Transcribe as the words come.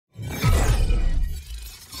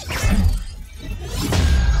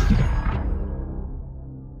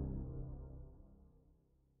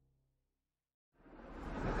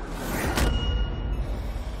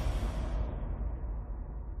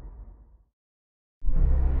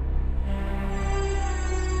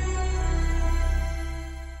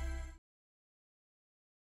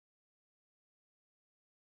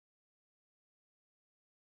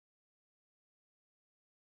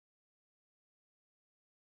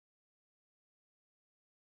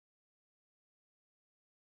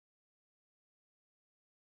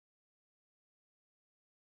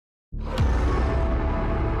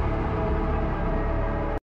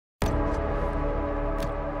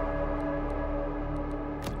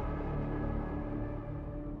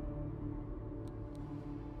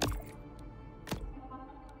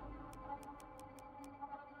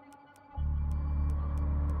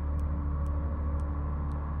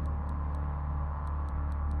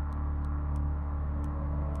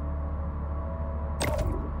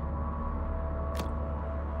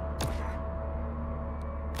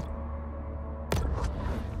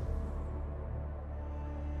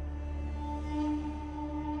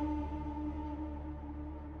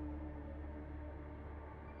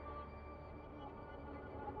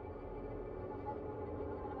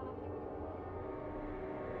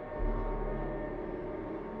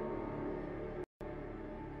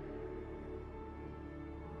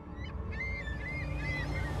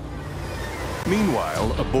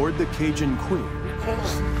Meanwhile, aboard the Cajun Queen,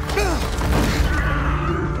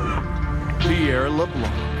 Pierre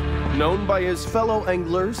LeBlanc, known by his fellow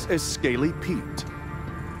anglers as Scaly Pete.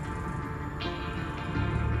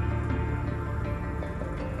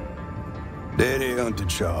 Daddy hunted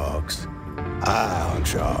sharks. I hunt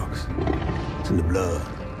sharks. It's in the blood.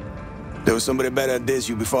 There was somebody better at this,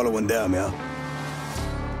 you be following down, yeah?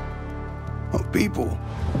 Well, people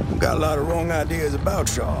got a lot of wrong ideas about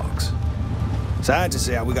sharks. Scientists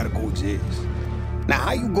say how we gotta coexist. Now,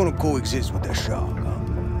 how you gonna coexist with that shark,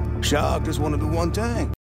 huh? Shark just wanna do one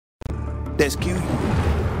thing. That's kill you,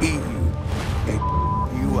 eat you, and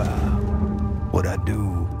you out. What I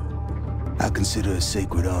do, I consider a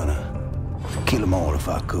sacred honor. Kill them all if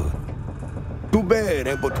I could. Too bad,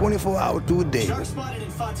 ain't but 24 hours to a day. Shark spotted in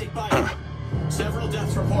Fontic Bayou. Several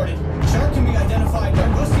deaths reported. Shark can be identified by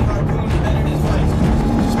rusty harpoon embedded in flight.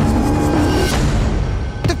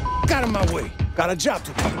 Get the out of my way. Got a job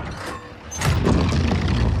to do.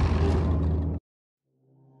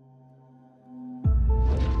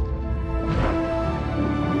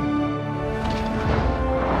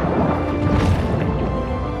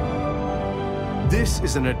 This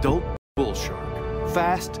is an adult bull shark.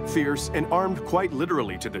 Fast, fierce, and armed quite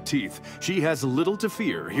literally to the teeth, she has little to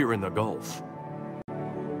fear here in the Gulf.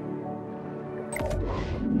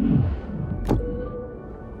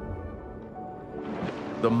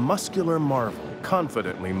 The muscular marvel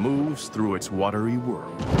confidently moves through its watery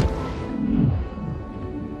world.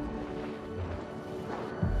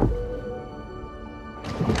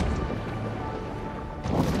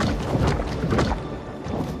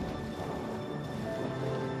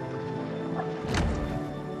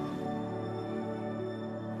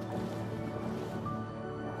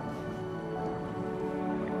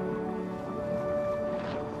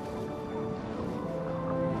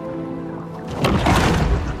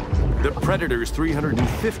 The predator's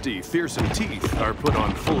 350 fearsome teeth are put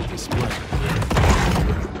on full display.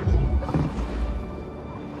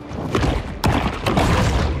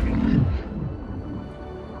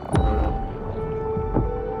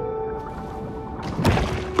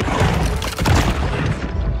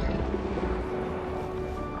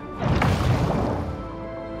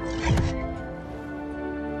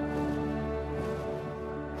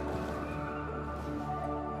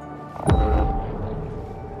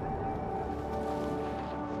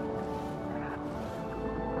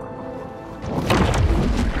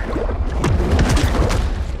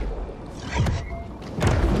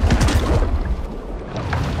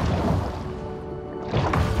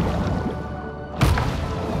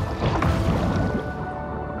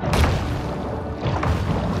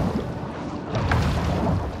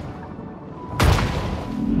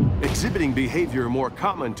 Exhibiting behavior more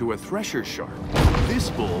common to a thresher shark, this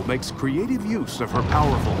bull makes creative use of her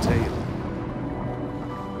powerful tail.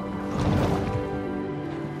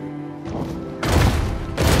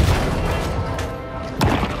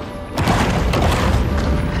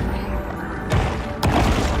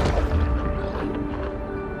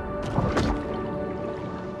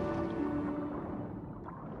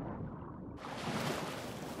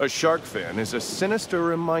 A shark fin is a sinister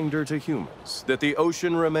reminder to humans that the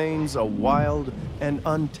ocean remains a wild and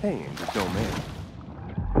untamed domain.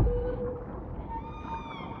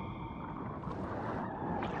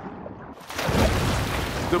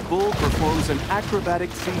 The bull performs an acrobatic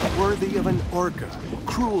feat worthy of an orca,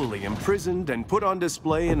 cruelly imprisoned and put on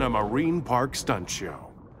display in a marine park stunt show.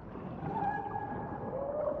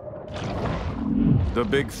 The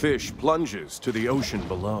big fish plunges to the ocean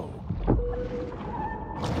below.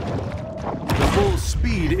 The bull's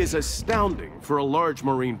speed is astounding for a large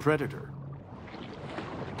marine predator.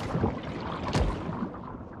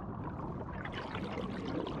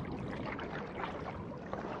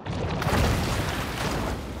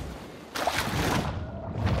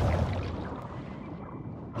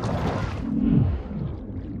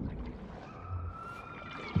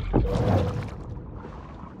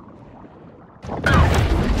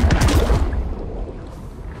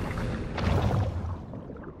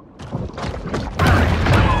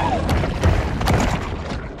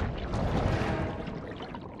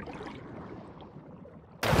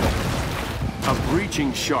 A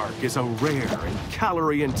breaching shark is a rare and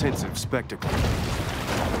calorie-intensive spectacle.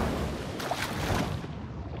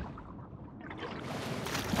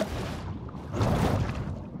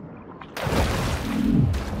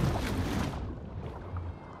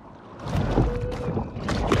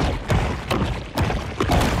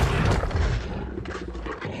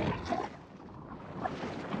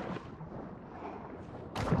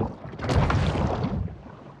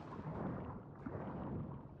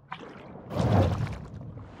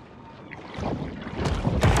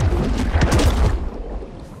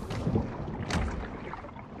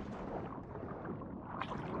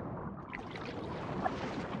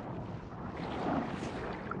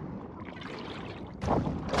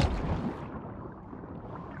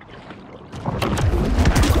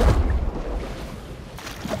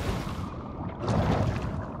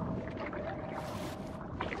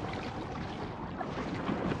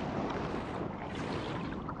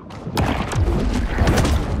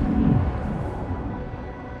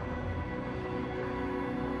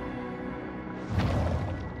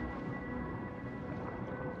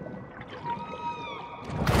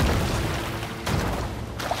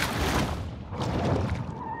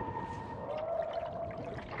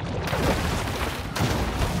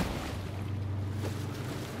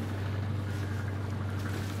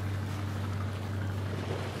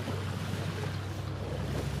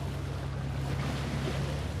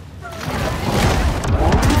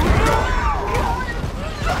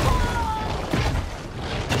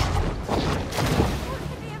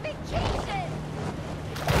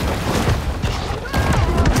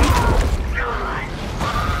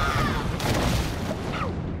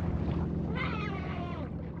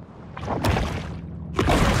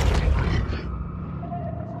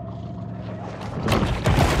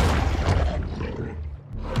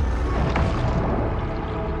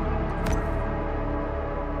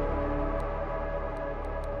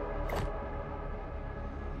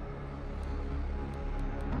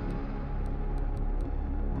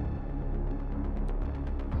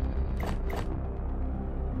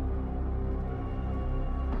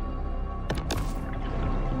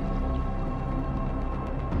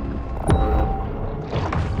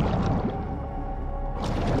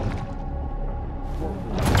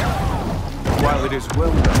 While it is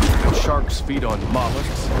well known that sharks feed on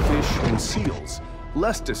mollusks, fish, and seals,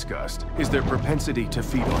 less discussed is their propensity to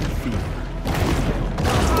feed on fear.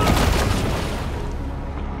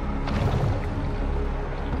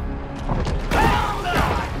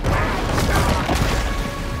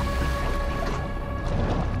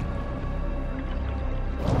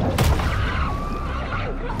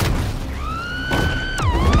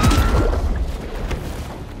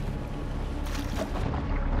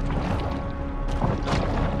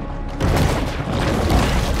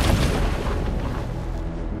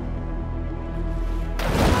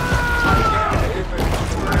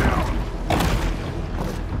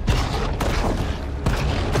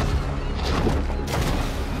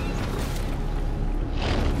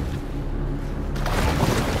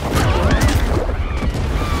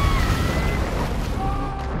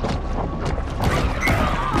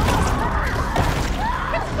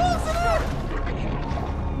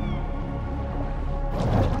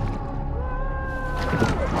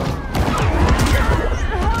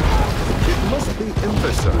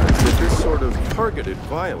 That this sort of targeted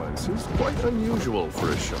violence is quite unusual for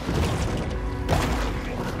a shark.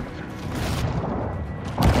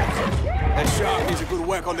 That shark needs a good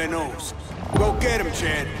whack on their nose. Go get him,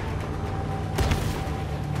 Chad.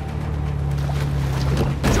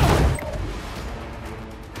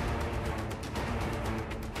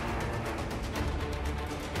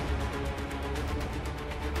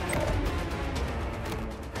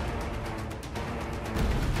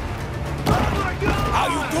 How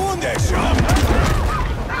you doing there, Sean?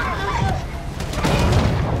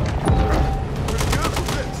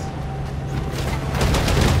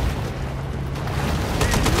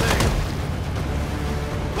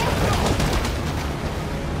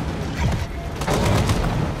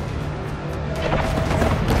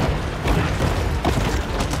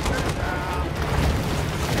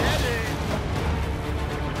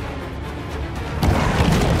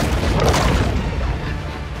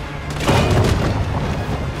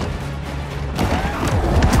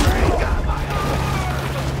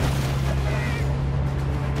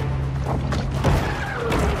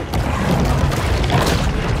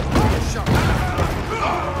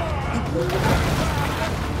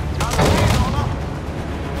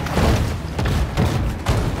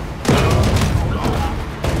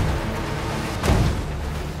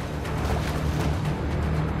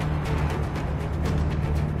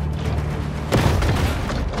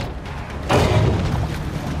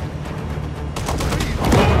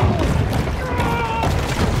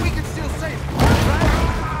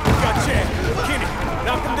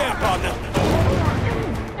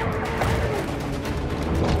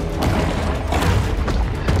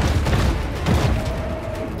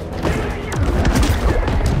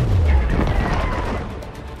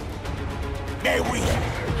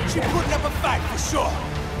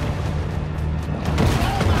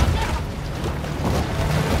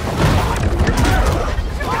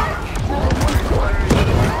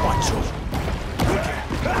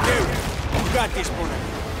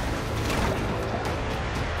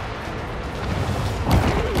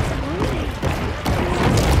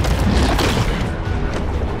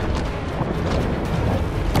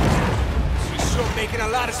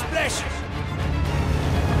 lot of splashes.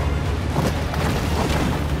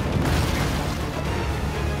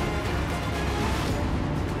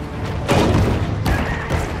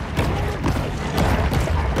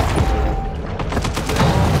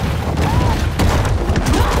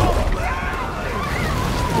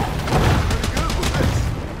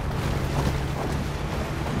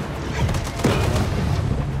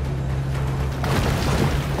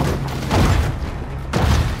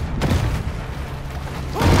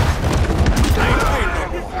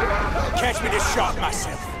 Catch me this shark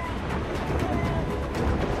myself.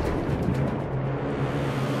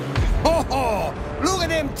 Oh, look at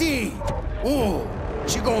them teeth. Oh,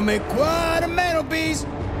 she gonna make quite a mantelpiece.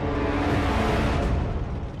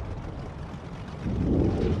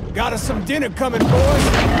 Got us some dinner coming, boys.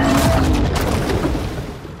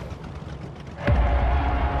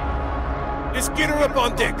 Let's get her up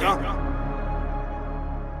on deck, huh?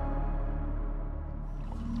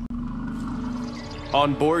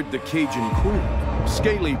 On board the Cajun Queen,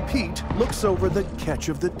 Scaly Pete looks over the catch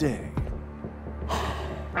of the day.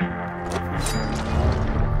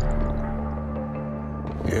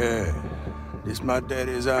 Yeah, this my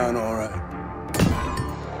daddy's iron, all right.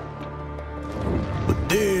 But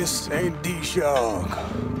this ain't the shark.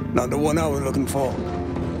 Not the one I was looking for.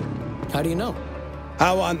 How do you know?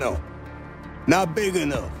 How I know? Not big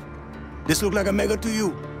enough. This look like a mega to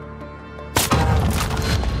you?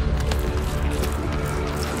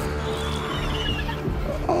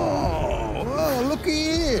 Oh, well, looky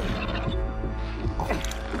here.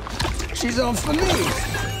 She's on for me.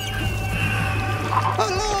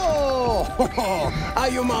 Hello! How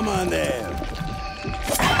your mama and them?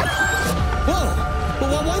 Whoa!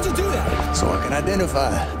 Well, why'd you do that? So I can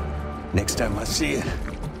identify her next time I see her.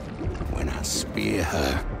 When I spear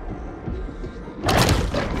her.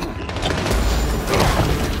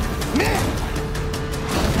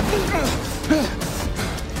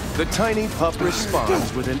 The tiny pup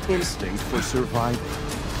responds with an instinct for survival.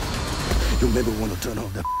 You maybe want to turn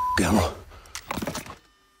off that camera.